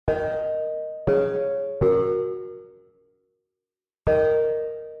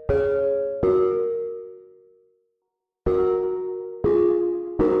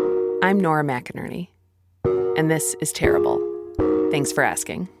I'm Nora McInerney, and this is Terrible. Thanks for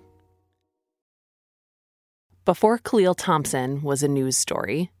asking. Before Khalil Thompson was a news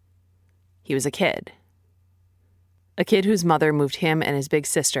story, he was a kid. A kid whose mother moved him and his big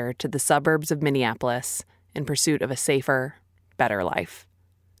sister to the suburbs of Minneapolis in pursuit of a safer, better life.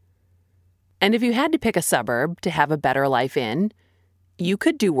 And if you had to pick a suburb to have a better life in, you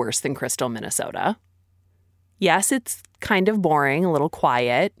could do worse than Crystal, Minnesota. Yes, it's kind of boring, a little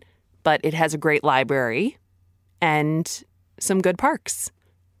quiet, but it has a great library and some good parks.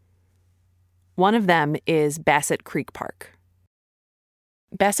 One of them is Bassett Creek Park.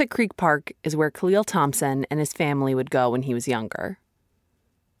 Bassett Creek Park is where Khalil Thompson and his family would go when he was younger.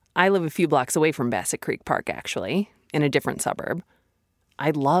 I live a few blocks away from Bassett Creek Park, actually, in a different suburb. I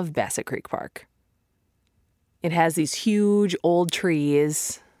love Bassett Creek Park. It has these huge old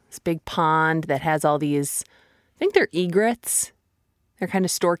trees, this big pond that has all these, I think they're egrets. They're kind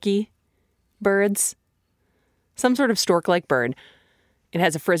of storky birds. Some sort of stork-like bird. It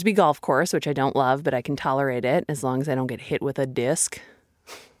has a Frisbee golf course, which I don't love, but I can tolerate it as long as I don't get hit with a disc.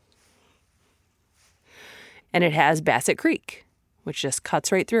 And it has Bassett Creek, which just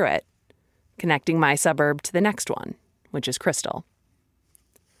cuts right through it, connecting my suburb to the next one, which is Crystal.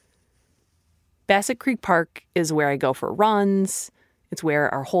 Bassett Creek Park is where I go for runs. It's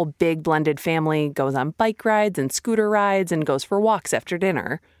where our whole big blended family goes on bike rides and scooter rides and goes for walks after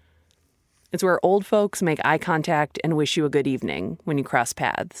dinner. It's where old folks make eye contact and wish you a good evening when you cross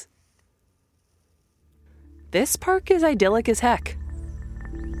paths. This park is idyllic as heck.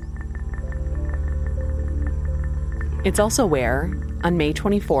 It's also where, on May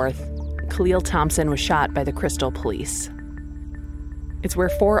 24th, Khalil Thompson was shot by the Crystal police. It's where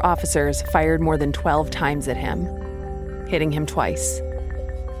 4 officers fired more than 12 times at him, hitting him twice.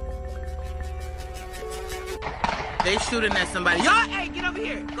 They shooting at somebody. Y'all, hey, get over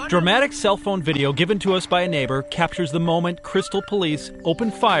here. Dramatic cell phone video given to us by a neighbor captures the moment Crystal police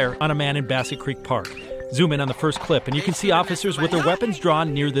opened fire on a man in Bassett Creek Park. Zoom in on the first clip, and you can see officers with their weapons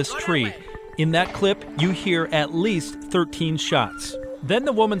drawn near this tree. In that clip, you hear at least 13 shots. Then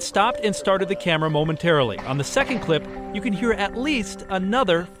the woman stopped and started the camera momentarily. On the second clip, you can hear at least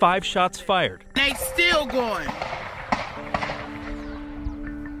another 5 shots fired. They still going.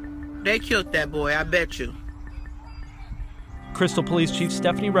 They killed that boy, I bet you. Crystal Police Chief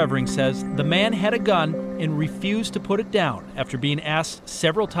Stephanie Revering says the man had a gun and refused to put it down after being asked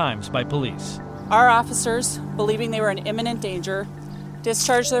several times by police. Our officers, believing they were in imminent danger,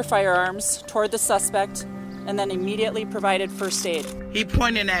 discharged their firearms toward the suspect and then immediately provided first aid. He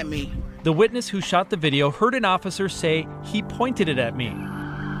pointed at me. The witness who shot the video heard an officer say, "He pointed it at me."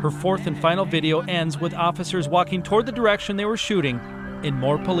 Her fourth and final video ends with officers walking toward the direction they were shooting and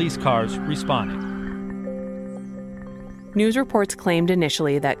more police cars responding. News reports claimed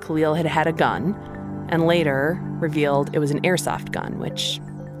initially that Khalil had had a gun, and later revealed it was an airsoft gun, which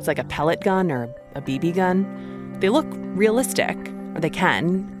is like a pellet gun or a BB gun. They look realistic, or they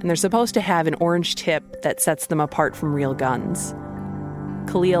can, and they're supposed to have an orange tip that sets them apart from real guns.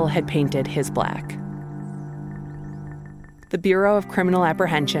 Khalil had painted his black. The Bureau of Criminal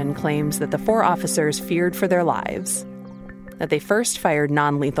Apprehension claims that the 4 officers feared for their lives, that they first fired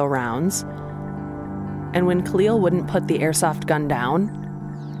non-lethal rounds, and when Khalil wouldn't put the airsoft gun down,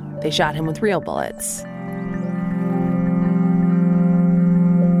 they shot him with real bullets.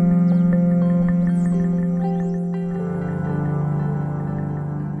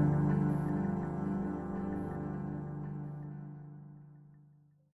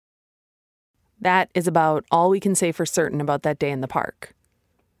 That is about all we can say for certain about that day in the park,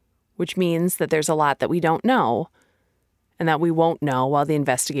 which means that there's a lot that we don't know, and that we won't know while the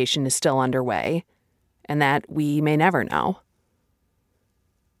investigation is still underway, and that we may never know.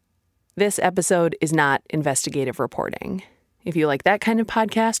 This episode is not investigative reporting. If you like that kind of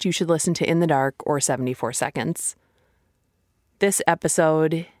podcast, you should listen to In the Dark or 74 Seconds. This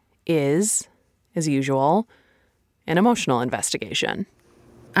episode is, as usual, an emotional investigation.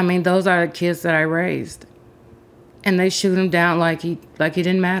 I mean, those are the kids that I raised. And they shoot him down like he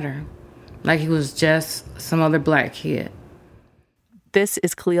didn't matter. Like he was just some other black kid. This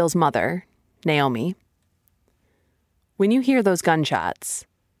is Khalil's mother, Naomi. When you hear those gunshots,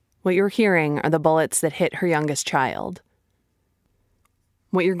 what you're hearing are the bullets that hit her youngest child.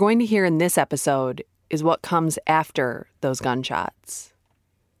 What you're going to hear in this episode is what comes after those gunshots.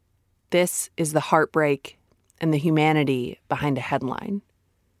 This is the heartbreak and the humanity behind a headline.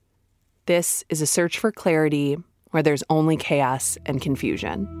 This is a search for clarity where there's only chaos and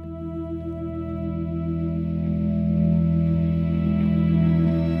confusion.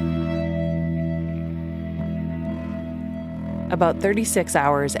 About 36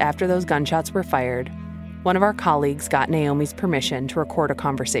 hours after those gunshots were fired, one of our colleagues got Naomi's permission to record a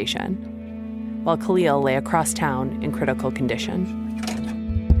conversation, while Khalil lay across town in critical condition.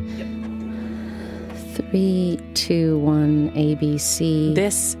 3, 2, 1, ABC.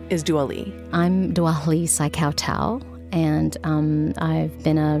 This is Dua Lee. I'm Dua Lee Sai-Kau-Tao, and I've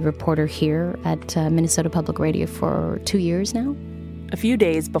been a reporter here at Minnesota Public Radio for 2 years now. A few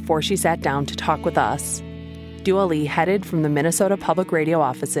days before she sat down to talk with us, Dua Lee headed from the Minnesota Public Radio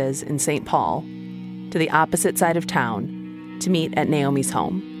offices in St. Paul to the opposite side of town to meet at Naomi's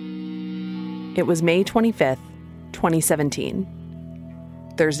home. It was May 25th,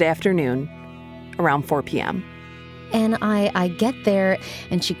 2017, Thursday afternoon, around 4 p.m. And I get there,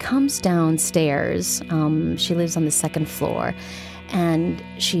 and she comes downstairs. She lives on the second floor, and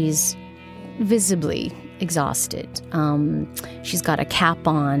she's visibly exhausted. She's got a cap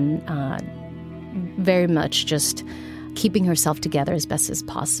on, very much just keeping herself together as best as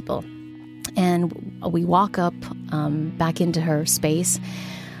possible. And we walk up back into her space.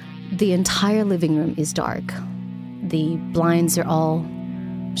 The entire living room is dark. The blinds are all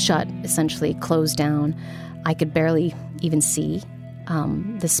shut, essentially closed down. I could barely even see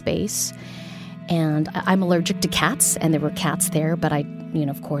the space. And I'm allergic to cats, and there were cats there, but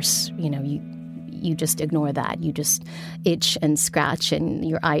of course, you just ignore that. You just itch and scratch, and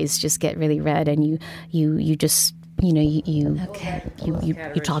your eyes just get really red, and you just, you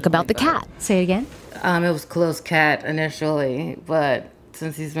talk about the cat. Say it again. It was Khalil's cat initially, but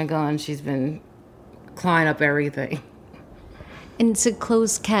since he's been gone, she's been clawing up everything. And so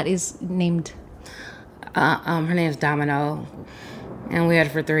Chloe's cat is named? Her name's Domino, and we had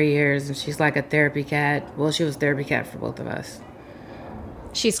her for 3 years, and she's like a therapy cat. Well, she was a therapy cat for both of us.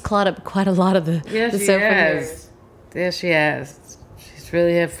 She's clawed up quite a lot of the she sofa has. here. Yes, she has. She's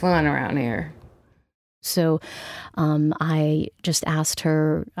really had fun around here. So I just asked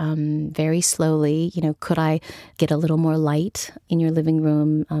her very slowly, could I get a little more light in your living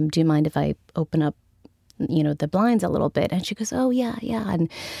room? Do you mind if I open up, the blinds a little bit? And she goes, oh, yeah.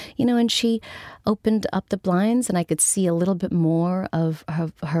 And, and she opened up the blinds, and I could see a little bit more of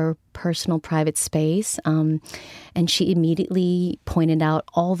her personal private space. And she immediately pointed out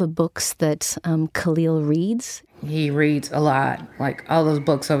all the books that Khalil reads. He reads a lot. Like, all those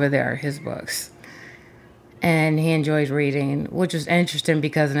books over there are his books. And he enjoys reading, which was interesting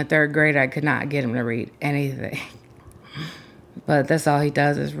because in the third grade, I could not get him to read anything. But that's all he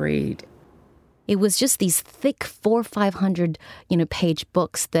does is read. It was just these thick 400 or 500, page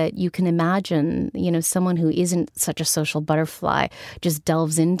books that you can imagine, someone who isn't such a social butterfly just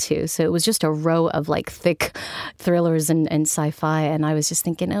delves into. So it was just a row of thick thrillers and sci-fi. And I was just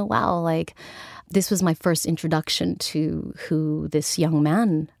thinking, oh, wow, this was my first introduction to who this young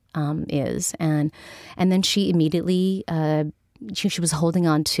man is. And then she immediately, she was holding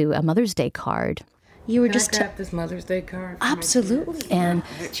on to a Mother's Day card. You were Can I grab this Mother's Day card? Absolutely. And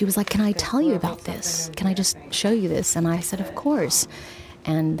she was like, can I tell you about this? Can I just show you this? And I said, of course.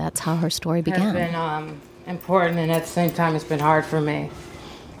 And that's how her story began. It's been important, and at the same time, it's been hard for me.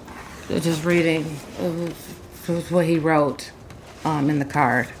 Just reading what he wrote in the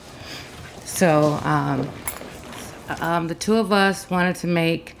card. So the two of us wanted to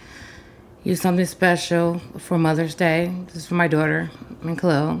make you something special for Mother's Day. This is for my daughter,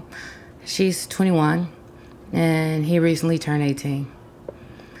 Khalil. She's 21, and he recently turned 18.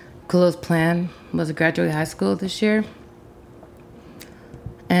 Khalil's plan was to graduate high school this year,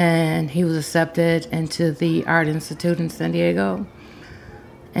 and he was accepted into the Art Institute in San Diego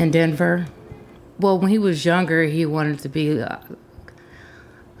and Denver. Well, when he was younger, he wanted to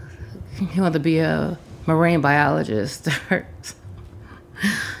be a marine biologist,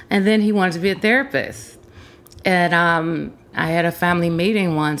 and then he wanted to be a therapist. And I had a family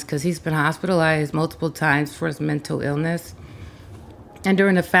meeting once because he's been hospitalized multiple times for his mental illness. And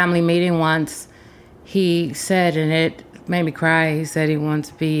during the family meeting once, he said, and it made me cry, he said he wants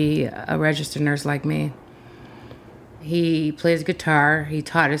to be a registered nurse like me. He plays guitar. He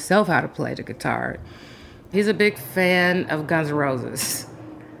taught himself how to play the guitar. He's a big fan of Guns N' Roses.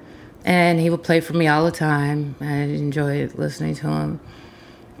 And he would play for me all the time. I enjoyed listening to him.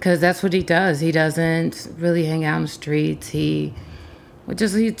 Because that's what he does. He doesn't really hang out in the streets. He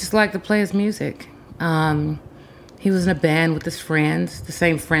just liked to play his music. He was in a band with his friends, the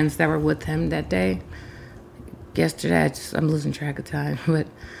same friends that were with him that day. Yesterday, I'm losing track of time. But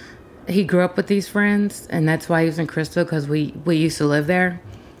he grew up with these friends, and that's why he was in Crystal, because we used to live there.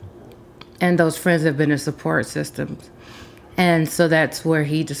 And those friends have been a support system. And so that's where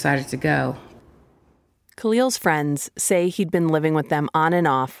he decided to go. Khalil's friends say he'd been living with them on and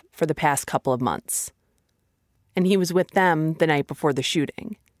off for the past couple of months. and he was with them the night before the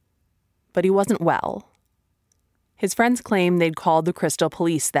shooting. But he wasn't well. His friends claim they'd called the Crystal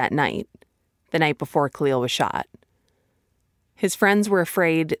police that night, the night before Khalil was shot. His friends were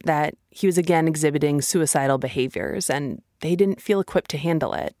afraid that he was again exhibiting suicidal behaviors, and they didn't feel equipped to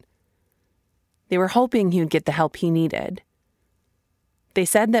handle it. They were hoping he would get the help he needed. They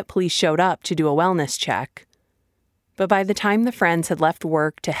said that police showed up to do a wellness check, but by the time the friends had left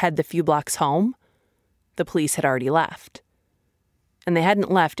work to head the few blocks home, the police had already left, and they hadn't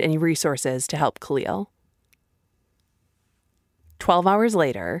left any resources to help Khalil. 12 hours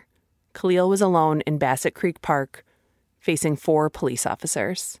later, Khalil was alone in Bassett Creek Park, facing 4 police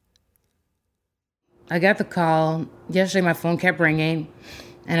officers. I got the call. Yesterday my phone kept ringing,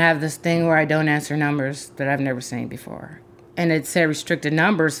 and I have this thing where I don't answer numbers that I've never seen before. And it said restricted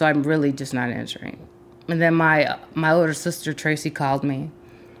numbers, so I'm really just not answering. And then my older sister, Tracy, called me,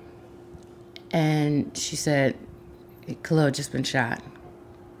 and she said, Khalil had just been shot.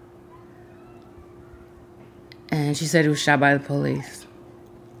 And she said he was shot by the police.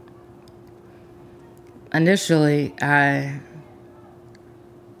 Initially, I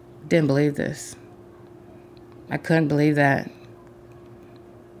didn't believe this. I couldn't believe that.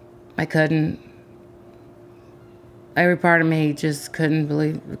 I couldn't. Every part of me just couldn't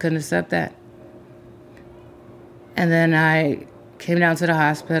accept that. And then I came down to the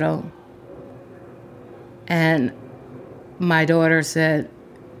hospital, and my daughter said,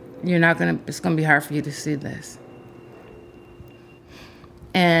 it's gonna be hard for you to see this.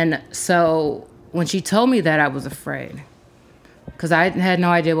 And so when she told me that, I was afraid, because I had no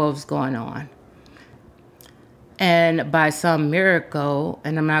idea what was going on. And by some miracle,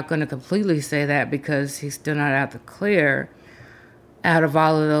 and I'm not going to completely say that because he's still not out the clear, out of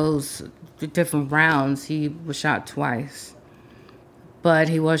all of those different rounds, he was shot twice. But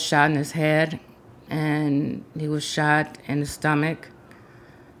he was shot in his head, and he was shot in the stomach.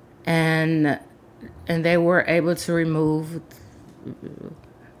 And they were able to remove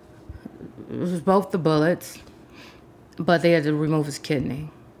both the bullets, but they had to remove his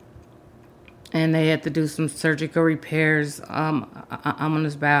kidney. And they had to do some surgical repairs on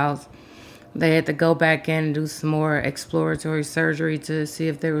his bowels. They had to go back in and do some more exploratory surgery to see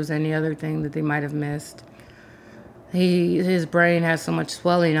if there was any other thing that they might have missed. His brain has so much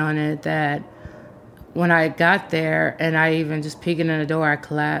swelling on it that when I got there and I even just peeking in the door, I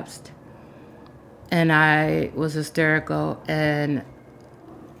collapsed. And I was hysterical, and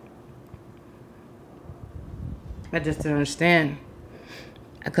I just didn't understand.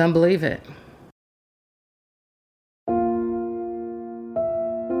 I couldn't believe it.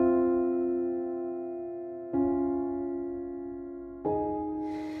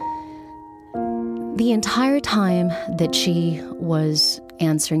 The entire time that she was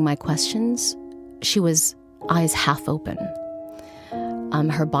answering my questions, she was eyes half open.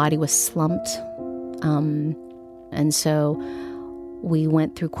 Her body was slumped. And so we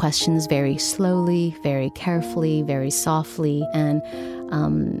went through questions very slowly, very carefully, very softly. And,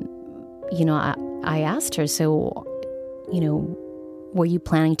 I asked her, so, were you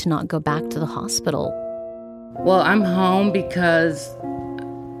planning to not go back to the hospital? Well, I'm home because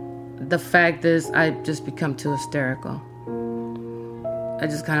the fact is I've just become too hysterical. I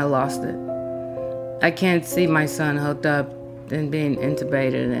just kind of lost it. I can't see my son hooked up and being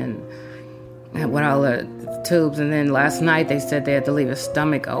intubated and with all the tubes. And then last night they said they had to leave his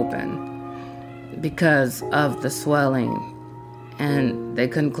stomach open because of the swelling, and they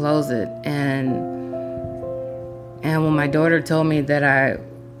couldn't close it. And when my daughter told me that I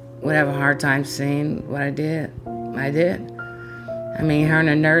would have a hard time seeing what I did. I mean, her and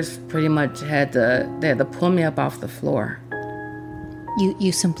the nurse pretty much they had to pull me up off the floor.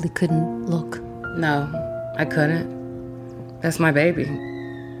 You simply couldn't look? No, I couldn't. That's my baby.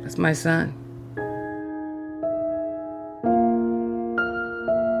 That's my son.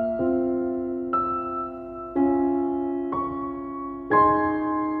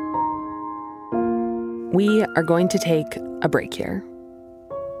 We are going to take a break here.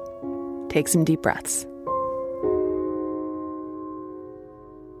 Take some deep breaths.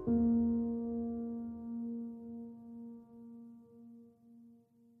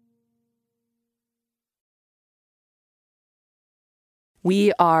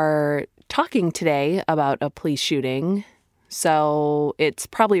 We are talking today about a police shooting, so it's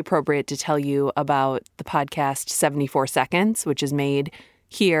probably appropriate to tell you about the podcast 74 Seconds, which is made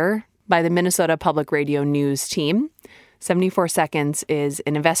here by the Minnesota Public Radio News team. 74 Seconds is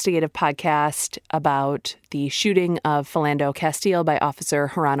an investigative podcast about the shooting of Philando Castile by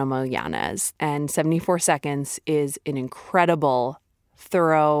Officer Geronimo Yanez. And 74 Seconds is an incredible,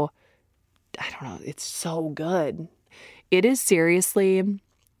 thorough, I don't know, it's so good. It is seriously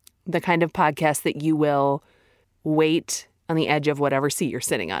the kind of podcast that you will wait on the edge of whatever seat you're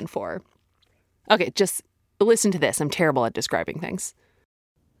sitting on for. Okay, just listen to this. I'm terrible at describing things.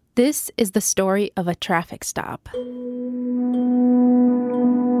 This is the story of a traffic stop.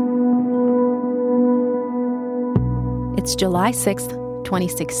 It's July 6th,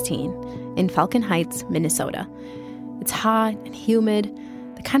 2016, in Falcon Heights, Minnesota. It's hot and humid,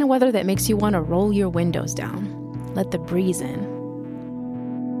 the kind of weather that makes you want to roll your windows down, let the breeze in.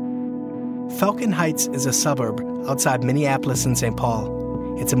 Falcon Heights is a suburb outside Minneapolis and St. Paul.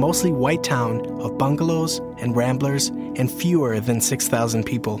 It's a mostly white town of bungalows and ramblers and fewer than 6,000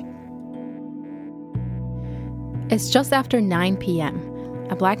 people. It's just after 9 p.m.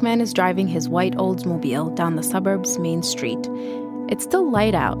 A black man is driving his white Oldsmobile down the suburb's main street. It's still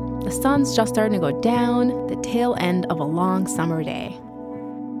light out. The sun's just starting to go down, the tail end of a long summer day.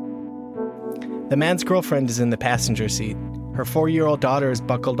 The man's girlfriend is in the passenger seat. Her 4-year-old daughter is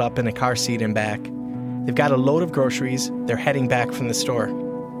buckled up in a car seat in back. They've got a load of groceries. They're heading back from the store.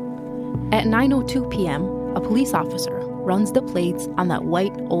 At 9:02 p.m., a police officer runs the plates on that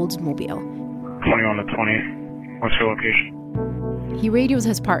white Oldsmobile. 21 to 20. What's your location? He radios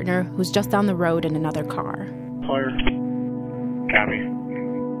his partner, who's just down the road in another car. Fire. Copy.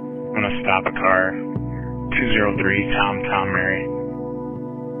 I'm going to stop a car. 203 Tom Mary.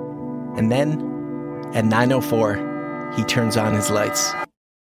 And then, at 9:04, he turns on his lights.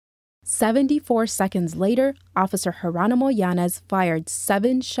 74 seconds later, Officer Geronimo Yanez fired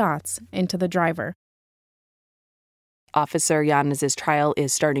 7 shots into the driver. Officer Yanez's trial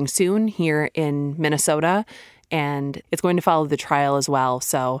is starting soon here in Minnesota, and it's going to follow the trial as well.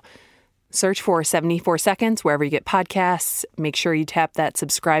 So search for 74 Seconds wherever you get podcasts. Make sure you tap that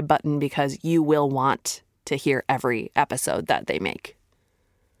subscribe button because you will want to hear every episode that they make.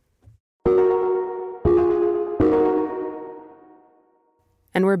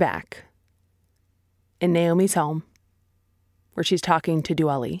 And we're back in Naomi's home, where she's talking to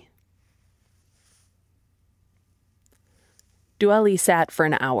Dua Lee. Dua Lee sat for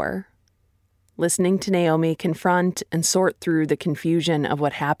an hour, listening to Naomi confront and sort through the confusion of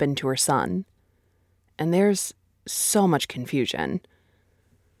what happened to her son. And there's so much confusion.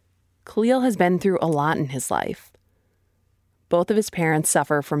 Khalil has been through a lot in his life. Both of his parents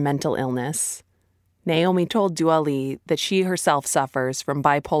suffer from mental illness. Naomi told Dua Lee that she herself suffers from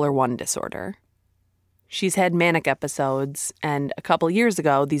bipolar I disorder. She's had manic episodes, and a couple years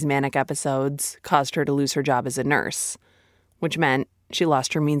ago, these manic episodes caused her to lose her job as a nurse, which meant she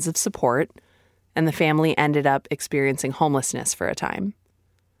lost her means of support, and the family ended up experiencing homelessness for a time.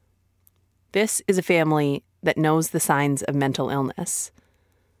 This is a family that knows the signs of mental illness.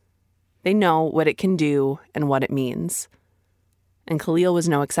 They know what it can do and what it means. And Khalil was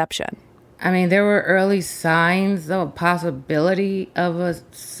no exception. I mean, there were early signs of a possibility of a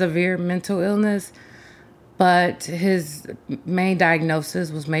severe mental illness, but his main diagnosis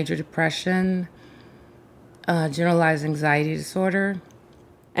was major depression, generalized anxiety disorder.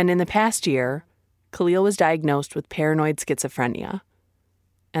 And in the past year, Khalil was diagnosed with paranoid schizophrenia,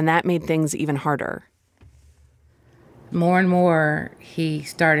 and that made things even harder. More and more, he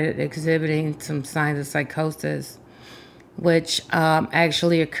started exhibiting some signs of psychosis, which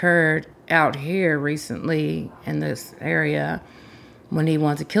actually occurred out here recently in this area when he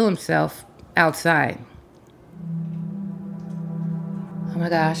wanted to kill himself outside. Oh my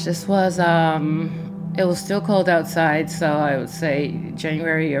gosh, this was, it was still cold outside, so I would say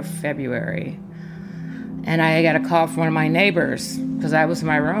January or February. And I got a call from one of my neighbors because I was in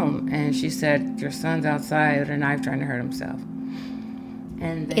my room, and she said, "Your son's outside with a knife trying to hurt himself."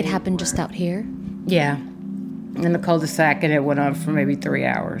 And It happened just out here? Yeah, in the cul-de-sac, and it went on for maybe 3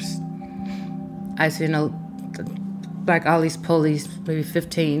 hours. I seen like all these police, maybe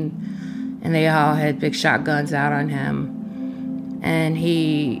 15, and they all had big shotguns out on him. And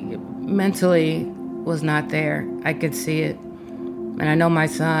he mentally was not there. I could see it. And I know my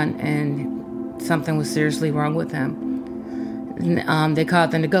son, and something was seriously wrong with him. And, they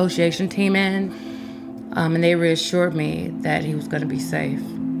called the negotiation team in, and they reassured me that he was going to be safe.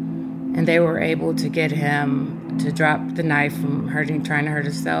 And they were able to get him to drop the knife from trying to hurt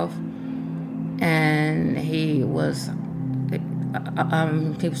himself. And he was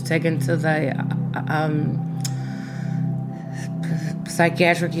taken to the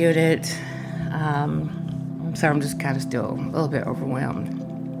psychiatric unit. I'm sorry, I'm just kind of still a little bit overwhelmed.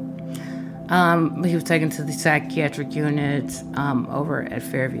 He was taken to the psychiatric unit over at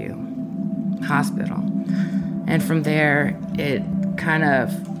Fairview Hospital. And from there, it kind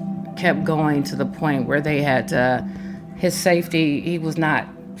of kept going to the point where they had his safety, he was not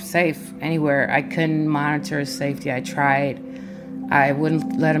safe anywhere. I couldn't monitor his safety. I tried. I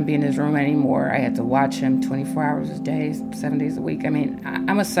wouldn't let him be in his room anymore. I had to watch him 24 hours a day, 7 days a week. I mean,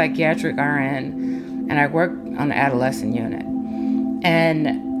 I'm a psychiatric RN, and I work on the adolescent unit.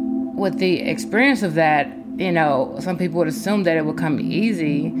 And with the experience of that, some people would assume that it would come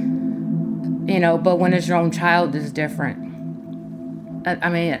easy, but when it's your own child, it's different. I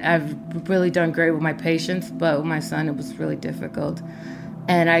mean, I've really done great with my patients, but with my son, it was really difficult.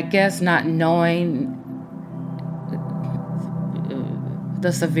 And I guess not knowing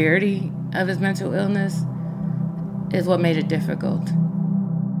the severity of his mental illness is what made it difficult.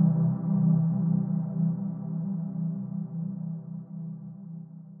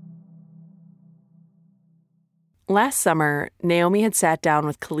 Last summer, Naomi had sat down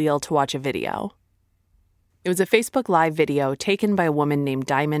with Khalil to watch a video. It was a Facebook Live video taken by a woman named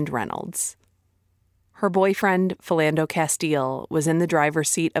Diamond Reynolds. Her boyfriend, Philando Castile, was in the driver's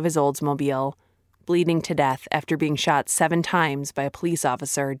seat of his Oldsmobile, bleeding to death after being shot 7 times by a police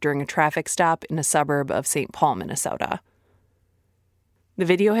officer during a traffic stop in a suburb of St. Paul, Minnesota. The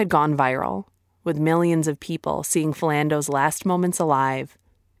video had gone viral, with millions of people seeing Philando's last moments alive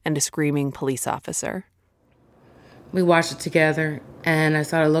and a screaming police officer. We watched it together, and I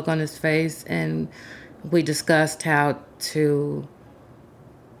saw the look on his face, and we discussed how to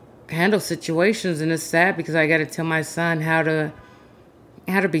handle situations. And it's sad because I got to tell my son how to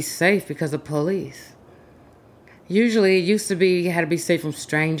be safe because of police. Usually it used to be you had to be safe from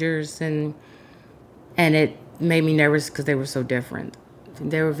strangers, and it made me nervous because they were so different.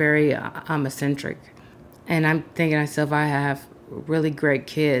 They were very eccentric. And I'm thinking to myself, I have really great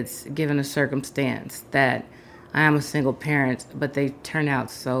kids given the circumstance that I am a single parent, but they turn out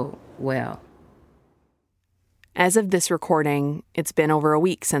so well. As of this recording, it's been over a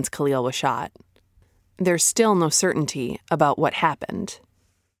week since Khalil was shot. There's still no certainty about what happened.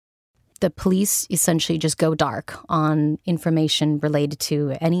 The police essentially just go dark on information related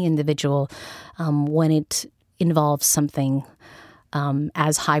to any individual when it involves something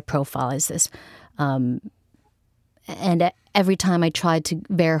as high profile as this. And every time I tried to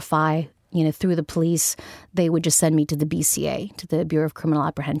verify, through the police, they would just send me to the BCA, to the Bureau of Criminal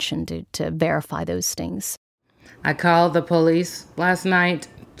Apprehension, to verify those things. I called the police last night,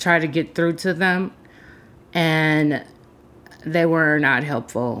 tried to get through to them, and they were not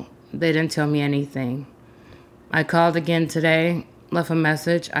helpful. They didn't tell me anything. I called again today, left a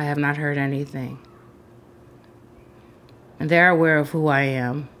message. I have not heard anything. And they're aware of who I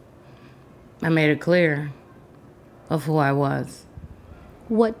am. I made it clear of who I was.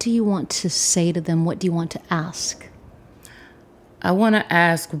 What do you want to say to them? What do you want to ask? I want to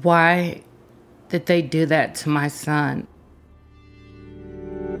ask, why did they do that to my son?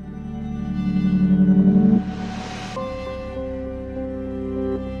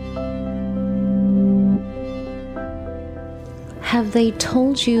 Have they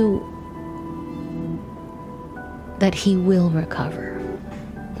told you that he will recover?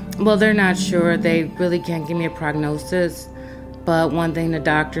 Well, they're not sure. They really can't give me a prognosis. But one thing, the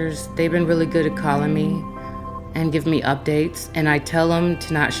doctors, they've been really good at calling me and give me updates. And I tell them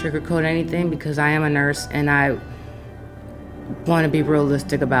to not sugarcoat anything because I am a nurse and I want to be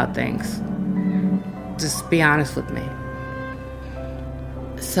realistic about things. Just be honest with me.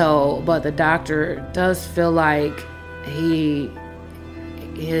 So, but the doctor does feel like his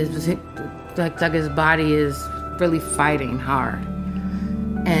body is really fighting hard.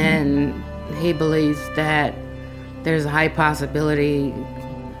 And he believes that there's a high possibility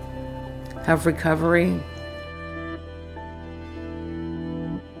of recovery.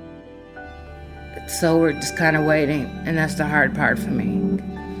 So we're just kind of waiting, and that's the hard part for me.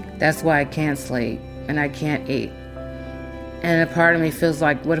 That's why I can't sleep and I can't eat. And a part of me feels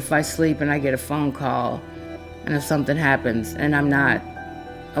like, what if I sleep and I get a phone call, and if something happens and I'm not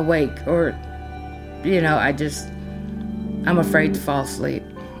awake, or, I'm afraid to fall asleep.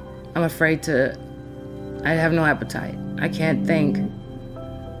 I'm afraid I have no appetite. I can't think.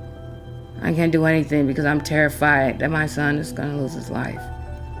 I can't do anything because I'm terrified that my son is going to lose his life.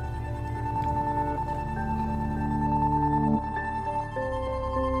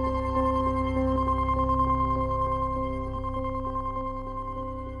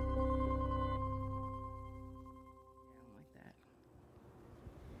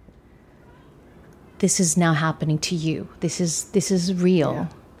 This is now happening to you. This is real. Yeah.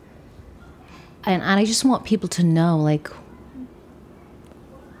 And I just want people to know,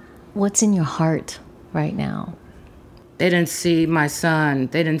 what's in your heart right now. They didn't see my son.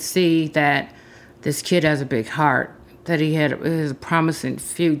 They didn't see that this kid has a big heart, that he has a promising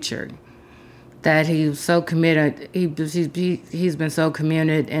future. that he was so committed. He's been so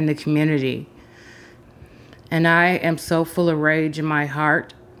committed in the community. And I am so full of rage in my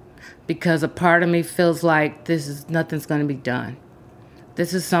heart because a part of me feels like nothing's going to be done.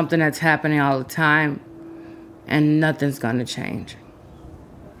 This is something that's happening all the time, and nothing's going to change.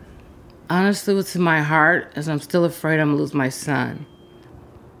 Honestly, what's in my heart is I'm still afraid I'm going to lose my son.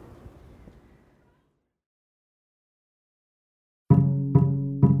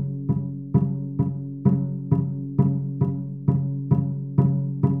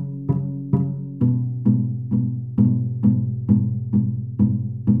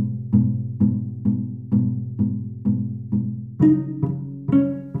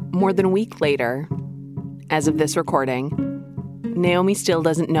 More than a week later, as of this recording, Naomi still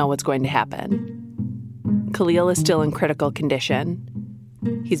doesn't know what's going to happen. Khalil is still in critical condition.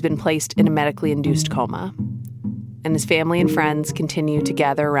 He's been placed in a medically induced coma, and his family and friends continue to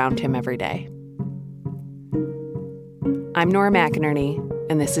gather around him every day. I'm Nora McInerney,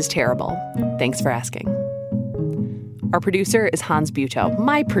 and this is Terrible. Thanks for asking. Our producer is Hans Buetow,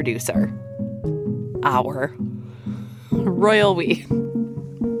 my producer. Our royal we.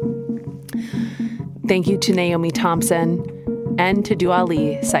 Thank you to Naomi Thompson and to Dua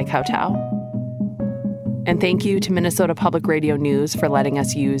Lee Saikautau. And thank you to Minnesota Public Radio News for letting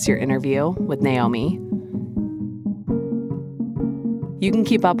us use your interview with Naomi. You can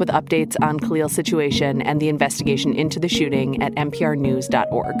keep up with updates on Khalil's situation and the investigation into the shooting at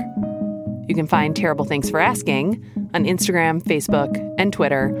nprnews.org. You can find Terrible Thanks for Asking on Instagram, Facebook, and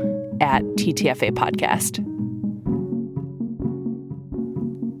Twitter at TTFA Podcast.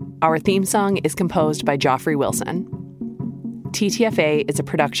 Our theme song is composed by Joffrey Wilson. TTFA is a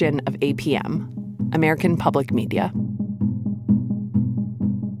production of APM, American Public Media.